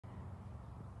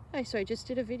Hi, so I just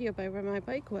did a video by where my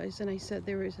bike was, and I said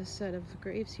there was a set of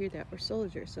graves here that were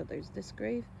soldiers. So there's this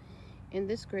grave and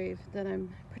this grave that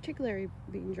I'm particularly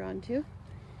being drawn to.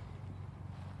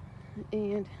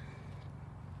 And,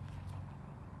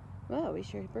 wow, we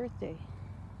share a birthday.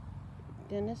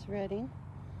 Dennis Redding,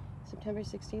 September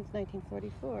 16th,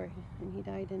 1944, and he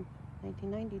died in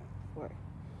 1994.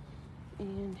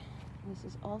 And this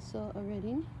is also a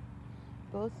Redding.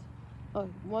 Both, oh,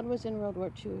 one was in World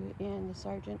War II, and the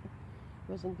sergeant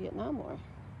was in Vietnam War.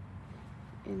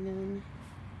 And then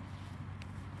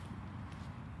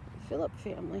Philip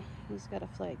family, he's got a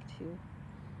flag too.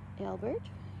 Albert,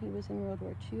 he was in World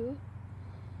War II.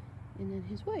 And then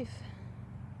his wife.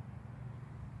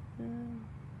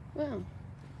 Well,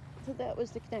 so that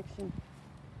was the connection.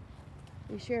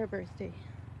 We share a birthday.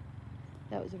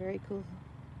 That was very cool.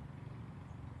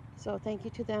 So thank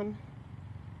you to them,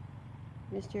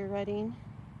 Mr. Redding,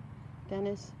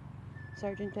 Dennis,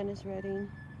 Sergeant Dennis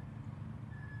Redding.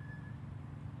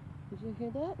 Did you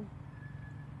hear that?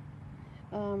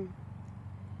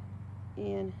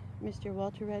 And Mr.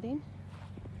 Walter Redding,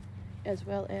 as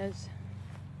well as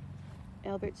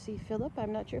Albert C. Phillip.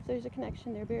 I'm not sure if there's a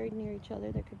connection. They're buried near each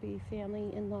other. There could be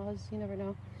family, in-laws, you never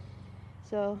know.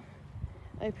 So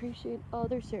I appreciate all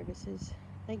their services.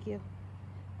 Thank you.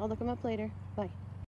 I'll look them up later. Bye.